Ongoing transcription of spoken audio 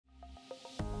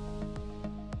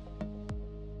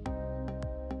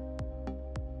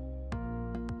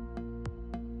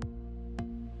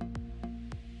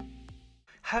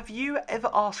Have you ever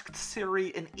asked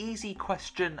Siri an easy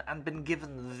question and been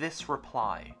given this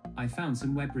reply? I found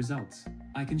some web results.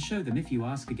 I can show them if you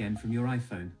ask again from your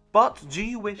iPhone. But do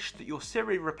you wish that your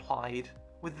Siri replied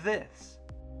with this?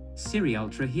 Siri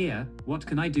Ultra here, what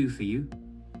can I do for you?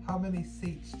 How many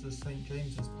seats does St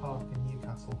James's Park in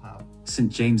Newcastle have? St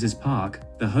James's Park,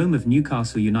 the home of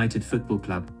Newcastle United Football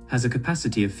Club, has a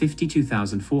capacity of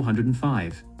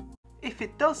 52,405. If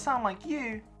it does sound like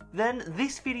you, then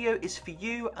this video is for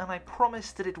you, and I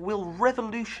promise that it will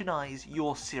revolutionize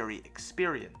your Siri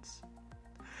experience.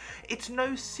 It's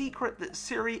no secret that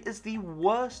Siri is the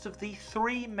worst of the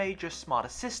three major smart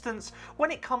assistants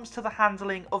when it comes to the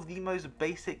handling of the most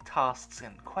basic tasks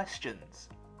and questions.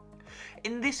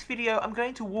 In this video, I'm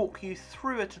going to walk you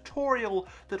through a tutorial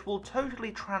that will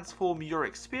totally transform your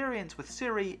experience with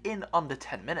Siri in under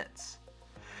 10 minutes.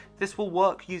 This will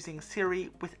work using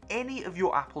Siri with any of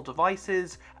your Apple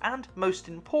devices and, most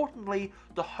importantly,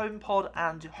 the HomePod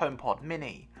and HomePod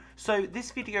Mini. So this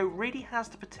video really has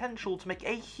the potential to make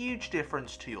a huge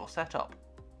difference to your setup.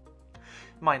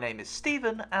 My name is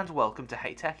Stephen and welcome to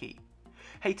HeyTechi.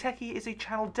 HeyTechi is a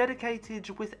channel dedicated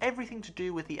with everything to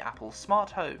do with the Apple smart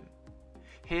home.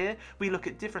 Here, we look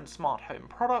at different smart home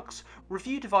products,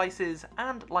 review devices,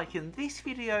 and, like in this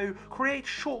video, create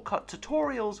shortcut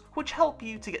tutorials which help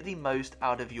you to get the most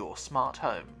out of your smart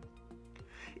home.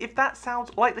 If that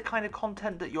sounds like the kind of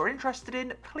content that you're interested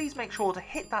in, please make sure to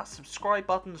hit that subscribe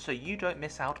button so you don't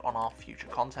miss out on our future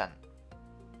content.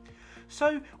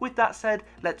 So, with that said,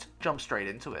 let's jump straight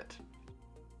into it.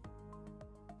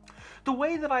 The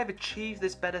way that I've achieved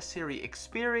this better Siri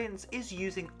experience is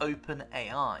using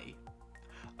OpenAI.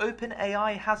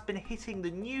 OpenAI has been hitting the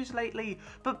news lately,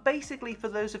 but basically, for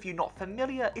those of you not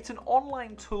familiar, it's an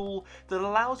online tool that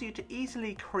allows you to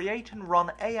easily create and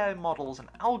run AI models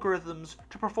and algorithms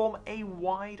to perform a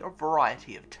wide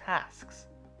variety of tasks.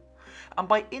 And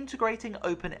by integrating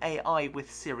OpenAI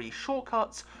with Siri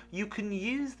Shortcuts, you can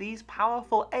use these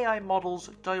powerful AI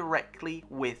models directly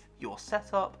with your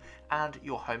setup and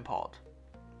your HomePod.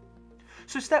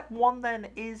 So step one then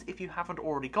is, if you haven't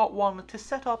already got one, to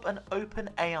set up an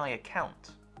OpenAI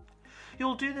account.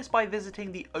 You'll do this by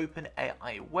visiting the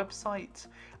OpenAI website,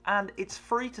 and it's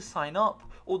free to sign up,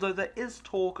 although there is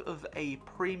talk of a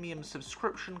premium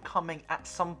subscription coming at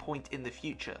some point in the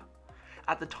future.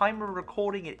 At the time of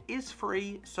recording, it is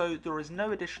free, so there is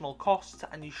no additional cost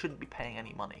and you shouldn't be paying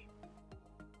any money.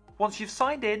 Once you've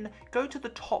signed in, go to the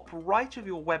top right of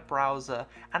your web browser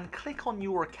and click on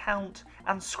your account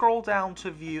and scroll down to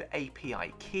view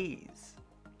API keys.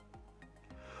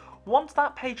 Once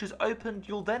that page is opened,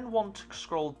 you'll then want to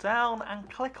scroll down and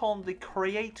click on the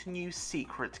Create New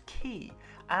Secret Key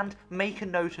and make a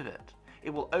note of it. It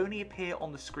will only appear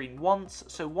on the screen once,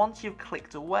 so once you've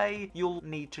clicked away, you'll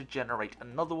need to generate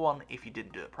another one if you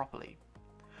didn't do it properly.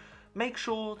 Make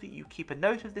sure that you keep a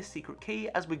note of this secret key,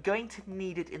 as we're going to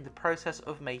need it in the process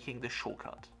of making the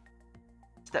shortcut.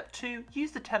 Step 2,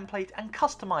 use the template and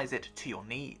customize it to your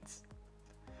needs.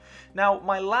 Now,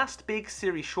 my last big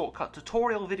Siri shortcut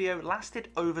tutorial video lasted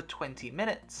over 20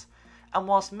 minutes, and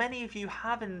whilst many of you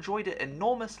have enjoyed it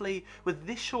enormously, with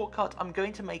this shortcut I'm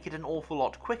going to make it an awful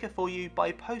lot quicker for you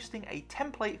by posting a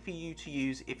template for you to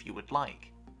use if you would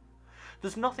like.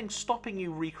 There's nothing stopping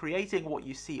you recreating what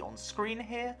you see on screen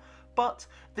here, but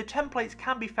the templates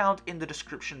can be found in the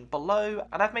description below,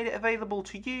 and I've made it available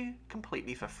to you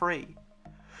completely for free.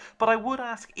 But I would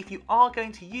ask, if you are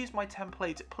going to use my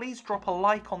template, please drop a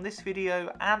like on this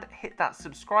video and hit that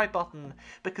subscribe button,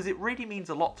 because it really means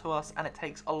a lot to us and it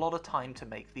takes a lot of time to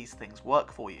make these things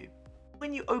work for you.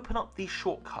 When you open up the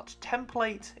shortcut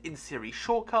template in Siri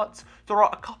Shortcuts, there are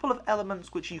a couple of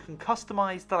elements which you can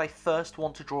customize that I first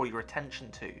want to draw your attention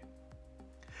to.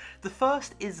 The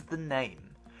first is the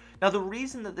name. Now, the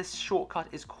reason that this shortcut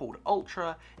is called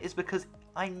Ultra is because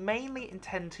I mainly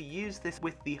intend to use this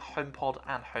with the HomePod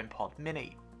and HomePod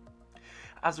Mini.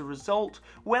 As a result,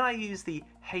 when I use the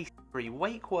Hey Siri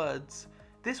wake words,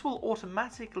 this will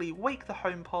automatically wake the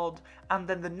HomePod, and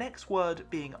then the next word,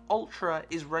 being Ultra,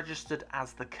 is registered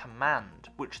as the command,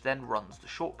 which then runs the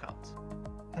shortcut.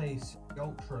 Hey Siri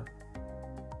Ultra.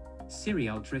 Siri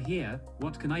Ultra here,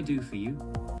 what can I do for you?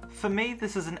 For me,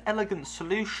 this is an elegant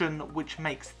solution which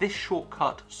makes this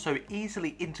shortcut so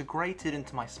easily integrated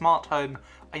into my smart home,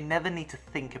 I never need to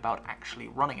think about actually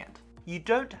running it. You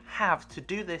don't have to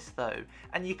do this though,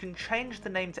 and you can change the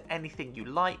name to anything you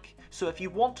like, so if you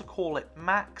want to call it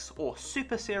Max or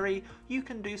Super Siri, you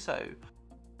can do so.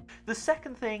 The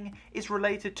second thing is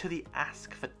related to the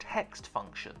Ask for Text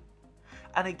function.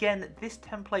 And again, this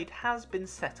template has been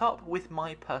set up with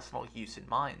my personal use in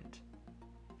mind.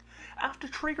 After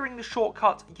triggering the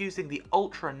shortcut using the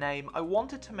Ultra name, I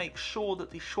wanted to make sure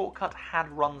that the shortcut had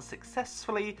run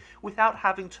successfully without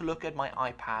having to look at my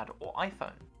iPad or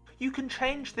iPhone. You can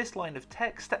change this line of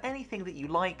text to anything that you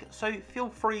like, so feel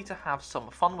free to have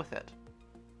some fun with it.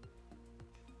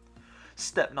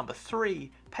 Step number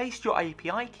 3, paste your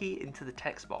API key into the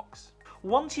text box.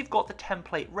 Once you've got the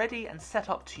template ready and set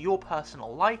up to your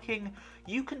personal liking,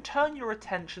 you can turn your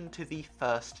attention to the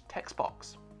first text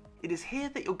box. It is here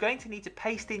that you're going to need to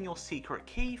paste in your secret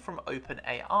key from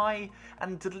OpenAI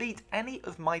and delete any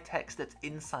of my text that's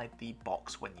inside the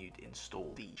box when you'd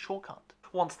install the shortcut.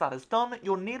 Once that is done,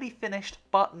 you're nearly finished,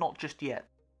 but not just yet.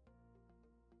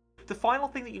 The final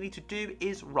thing that you need to do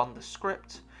is run the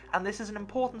script, and this is an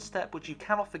important step which you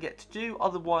cannot forget to do,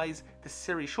 otherwise the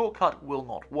Siri shortcut will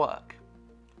not work.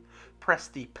 Press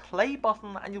the play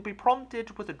button and you'll be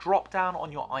prompted with a drop down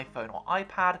on your iPhone or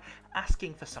iPad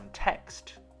asking for some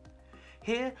text.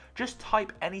 Here, just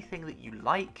type anything that you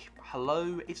like,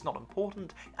 hello, it's not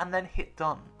important, and then hit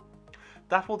done.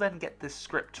 That will then get this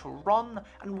script to run,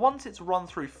 and once it's run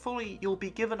through fully, you'll be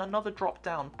given another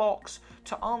drop-down box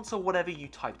to answer whatever you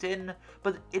typed in,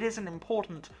 but it isn't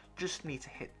important, just need to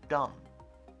hit done.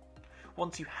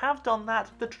 Once you have done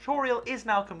that, the tutorial is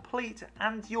now complete,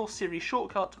 and your Siri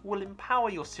shortcut will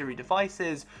empower your Siri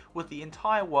devices with the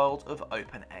entire world of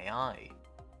OpenAI.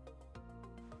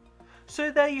 So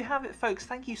there you have it folks,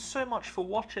 thank you so much for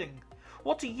watching.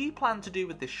 What do you plan to do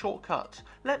with this shortcut?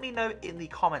 Let me know in the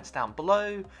comments down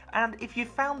below, and if you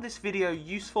found this video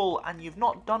useful and you've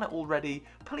not done it already,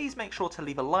 please make sure to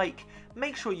leave a like,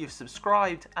 make sure you've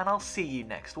subscribed, and I'll see you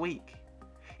next week.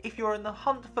 If you're in the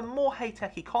hunt for more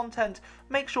HeyTechi content,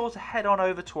 make sure to head on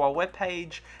over to our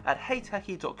webpage at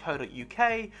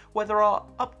heytechi.co.uk, where there are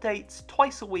updates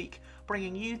twice a week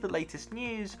bringing you the latest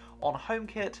news on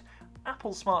HomeKit,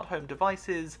 Apple smart home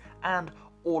devices, and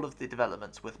all of the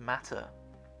developments with Matter.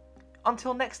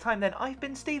 Until next time then, I've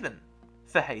been Stephen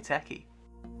for HeyTechi.